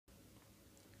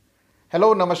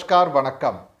Hello, Namaskar,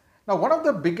 Vanakkam. Now, one of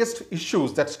the biggest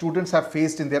issues that students have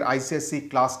faced in their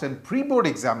ICSE Class 10 pre-board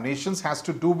examinations has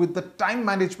to do with the time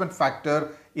management factor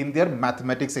in their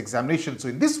mathematics examination. So,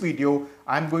 in this video,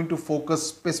 I'm going to focus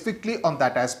specifically on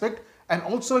that aspect and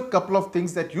also a couple of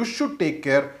things that you should take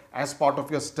care as part of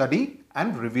your study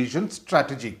and revision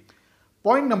strategy.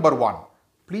 Point number one,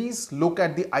 please look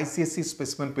at the ICSE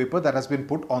specimen paper that has been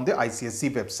put on the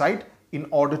ICSE website in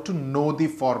order to know the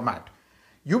format.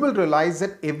 You will realize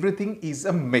that everything is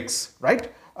a mix,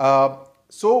 right?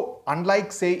 So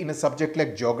unlike say in a subject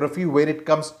like geography where it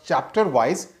comes chapter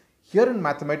wise, here in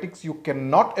mathematics you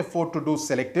cannot afford to do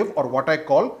selective or what I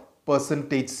call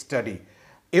percentage study.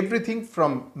 Everything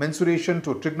from mensuration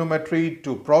to trigonometry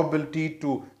to probability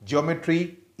to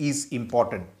geometry is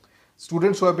important.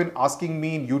 Students who have been asking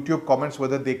me in YouTube comments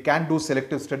whether they can do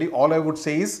selective study, all I would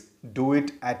say is do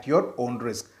it at your own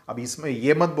risk. अब इसमें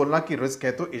ये मत बोलना कि risk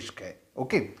है तो इश्क है.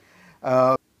 Okay.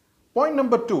 Point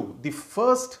number two, the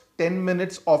first 10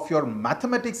 minutes of your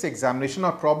mathematics examination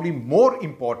are probably more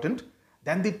important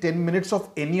than the 10 minutes of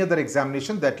any other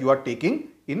examination that you are taking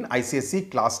in ICSE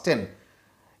Class 10.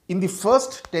 In the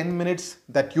first 10 minutes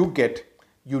that you get,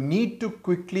 you need to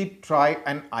quickly try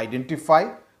and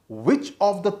identify which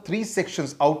of the 3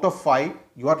 sections out of 5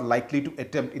 you are likely to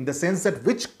attempt, in the sense that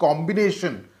which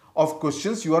combination of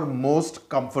questions you are most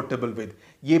comfortable with.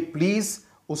 ये please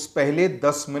उस पहले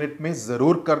 10 minute में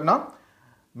जरूर करना.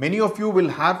 Many of you will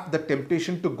have the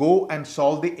temptation to go and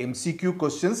solve the MCQ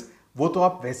questions. वो तो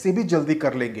आप वैसे भी जल्दी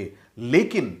कर लेंगे,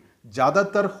 लेकिन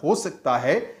ज्यादातर हो सकता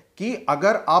है कि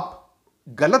अगर आप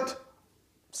गलत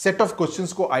सेट ऑफ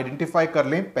क्वेश्चंस को आइडेंटिफाई कर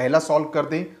लें, पहला सॉल्व कर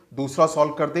दें, दूसरा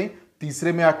सॉल्व कर दें,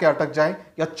 तीसरे में आके अटक जाएं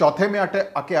या चौथे में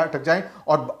आके अटक जाएं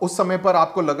और उस समय पर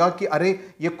आपको लगा कि अरे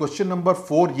ये क्वेश्चन नंबर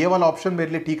 4 ये वाला ऑप्शन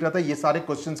मेरे लिए ठीक रहता है, ये सारे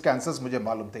क्वेश्चंस के आंसर्स मुझे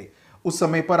मालूम थे. उस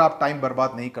समय पर आप टाइम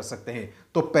बर्बाद नहीं कर सकते हैं.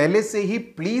 तो पहले से ही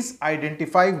please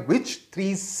identify which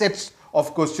 3 sets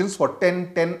of questions for 10,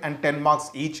 10 and 10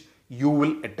 marks each you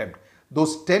will attempt.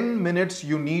 Those 10 minutes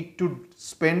you need to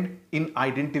spend in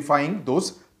identifying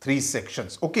those 3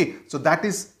 sections. Okay, so that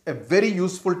is a very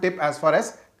useful tip as far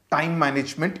as time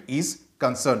management is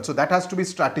concerned. So that has to be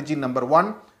strategy number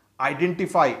 1.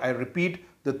 Identify, I repeat,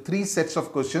 the 3 sets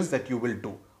of questions that you will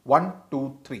do. 1,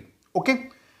 2, 3. Okay.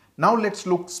 Now let's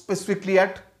look specifically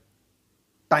at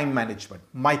time management,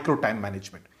 micro time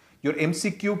management. Your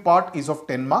MCQ part is of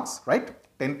 10 marks, right?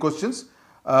 10 questions.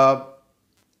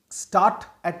 Start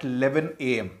at 11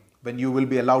 a.m. when you will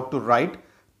be allowed to write,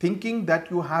 thinking that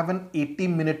you have an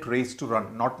 80-minute race to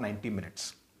run, not 90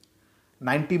 minutes.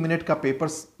 90 minute का paper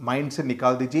mind से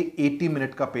निकाल दीजिए, 80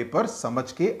 minute का paper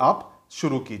समझ के आप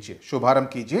शुरू कीजिए, शुभारंभ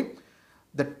कीजिए.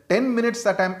 The 10 minutes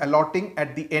that I am allotting at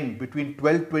the end between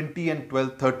 12:20 and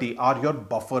 12:30 are your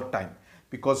buffer time,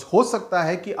 because हो सकता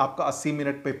है कि आपका 80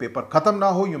 मिनट पे पेपर खत्म ना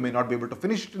हो, you may not be able to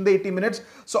finish it in the 80 minutes.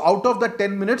 So out of the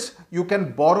 10 minutes, you can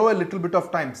borrow a little bit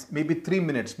of time, maybe 3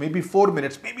 minutes, maybe 4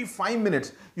 minutes, maybe 5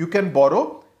 minutes. You can borrow,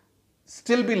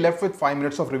 still be left with 5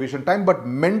 minutes of revision time, but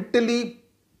mentally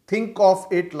think of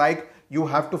it like you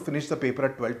have to finish the paper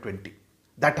at 12:20.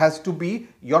 That has to be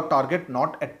your target,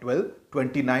 not at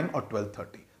 12:29 or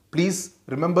 12:30. Please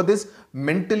remember this,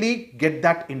 mentally get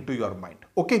that into your mind.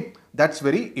 Okay, that's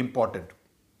very important.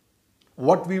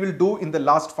 What we will do in the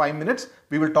last 5 minutes,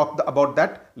 we will talk about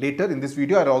that later in this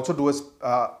video. I'll also do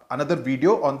another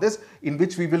video on this in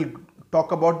which we will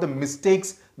talk about the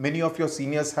mistakes many of your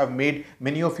seniors have made,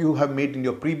 many of you have made in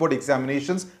your pre-board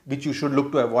examinations, which you should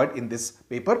look to avoid in this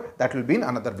paper. That will be in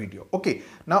another video. Okay,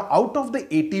 now out of the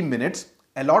 80 minutes,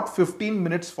 allot 15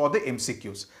 minutes for the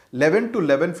MCQs. 11 to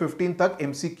 11:15 तक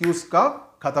MCQs का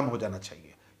खत्म हो जाना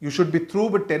चाहिए. You should be through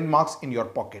with 10 marks in your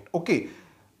pocket. Okay,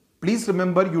 please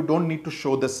remember you don't need to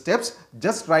show the steps,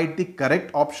 just write the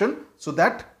correct option so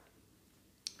that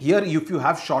here, if you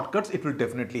have shortcuts, it will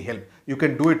definitely help. You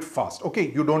can do it fast. Okay,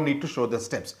 you don't need to show the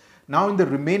steps. Now, in the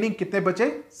remaining कितने बचे?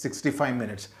 65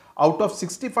 minutes. Out of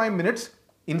 65 minutes,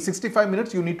 in 65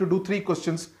 minutes, you need to do 3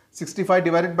 questions. 65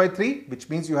 divided by 3, which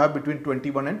means you have between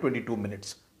 21 and 22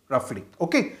 minutes, roughly.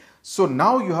 Okay, so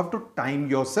now you have to time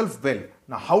yourself well.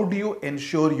 Now, how do you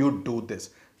ensure you do this?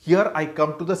 Here, I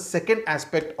come to the second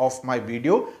aspect of my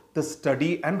video, the study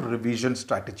and revision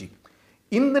strategy.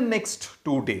 In the next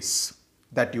 2 days,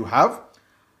 that you have,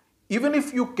 even if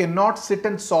you cannot sit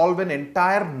and solve an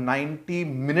entire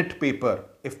 90-minute paper,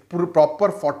 if proper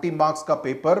 40 marks का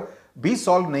paper भी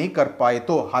solve नहीं कर पाए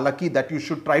तो, हालांकि that you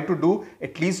should try to do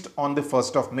at least on the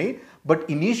 1st of May, but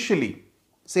initially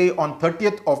say on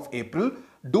 30th of April,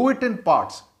 do it in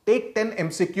parts. Take 10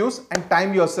 MCQs and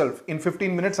time yourself. In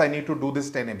 15 minutes, I need to do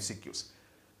this 10 MCQs.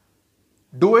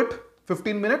 Do it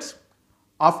 15 minutes.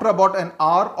 After about an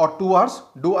hour or 2 hours,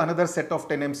 do another set of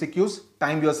 10 MCQs,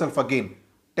 time yourself again.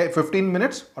 15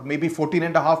 minutes or maybe 14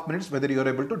 and a half minutes, whether you're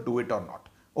able to do it or not.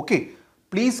 Okay.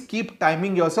 Please keep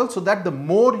timing yourself so that the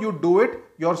more you do it,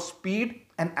 your speed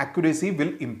and accuracy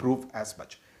will improve as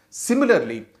much.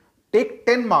 Similarly, take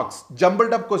 10 marks,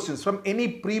 jumbled up questions from any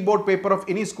pre-board paper of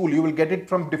any school. You will get it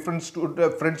from different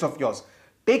friends of yours.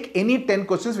 Take any 10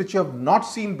 questions which you have not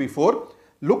seen before.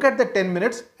 Look at the 10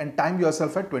 minutes and time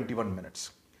yourself at 21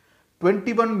 minutes.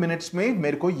 21 minutes में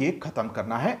मेरे को ये खत्म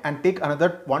करना है and take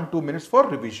another 1-2 minutes for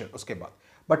revision उसके बाद.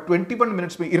 But 21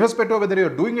 minutes में, irrespective of whether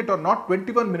you're doing it or not,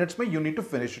 21 minutes में you need to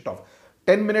finish it off.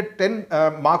 10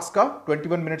 marks का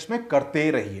 21 minutes में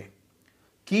करते रहिए.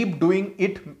 Keep doing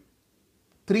it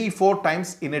 3-4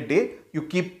 times in a day. You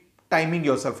keep timing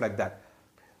yourself like that.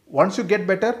 Once you get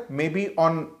better, maybe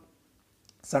on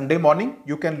Sunday morning,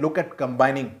 you can look at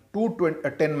combining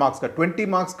 10 marks का 20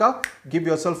 marks का, give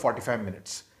yourself 45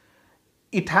 minutes.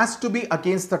 It has to be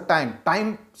against the time.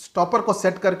 Time stopper को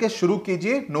set करके शुरू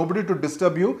कीजिए. Nobody to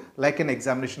disturb you like an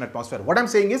examination atmosphere. What I'm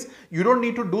saying is, you don't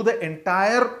need to do the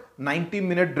entire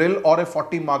 90-minute drill or a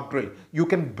 40-mark drill. You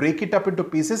can break it up into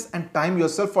pieces and time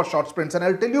yourself for short sprints. And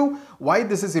I'll tell you why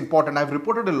this is important. I've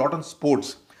reported a lot on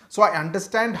sports. So I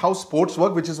understand how sports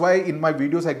work, which is why in my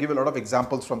videos I give a lot of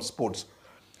examples from sports.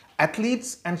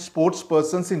 Athletes and sports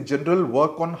persons in general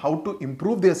work on how to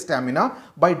improve their stamina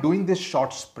by doing these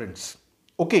short sprints.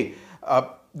 Okay,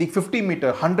 the 50 meter,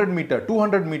 100 meter,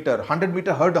 200 meter, 100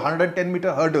 meter hurdle, 110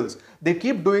 meter hurdles, they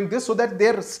keep doing this so that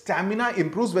their stamina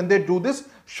improves when they do this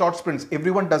short sprints.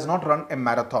 Everyone does not run a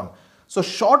marathon. So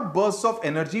short bursts of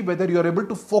energy, whether you're able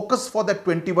to focus for that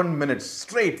 21 minutes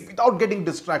straight without getting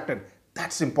distracted,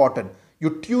 that's important.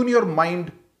 You tune your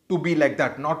mind to be like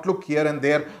that, not look here and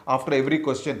there after every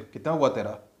question. कितना हुआ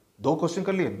तेरा? 2 question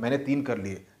कर लिए, मैंने 3 कर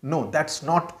लिए. No,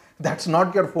 that's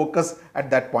not your focus at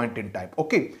that point in time.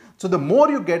 Okay, so the more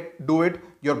you do it,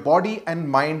 your body and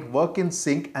mind work in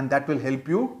sync, and that will help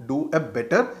you do a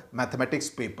better mathematics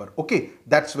paper. Okay,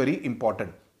 that's very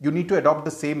important. You need to adopt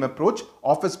the same approach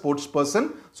of a sports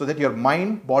person so that your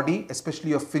mind, body, especially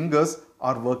your fingers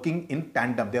are working in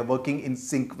tandem. They are working in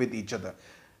sync with each other.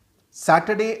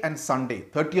 Saturday and Sunday,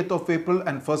 30th of April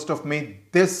and 1st of May,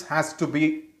 this has to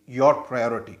be your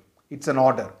priority. It's an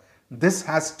order. This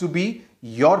has to be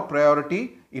your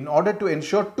priority in order to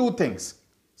ensure 2 things: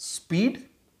 speed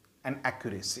and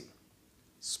accuracy.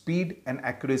 Speed and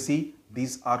accuracy,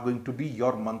 these are going to be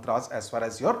your mantras as far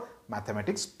as your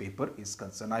mathematics paper is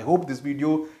concerned. I hope this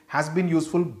video has been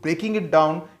useful, breaking it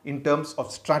down in terms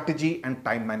of strategy and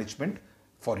time management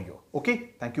for you.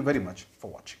 Okay, thank you very much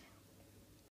for watching.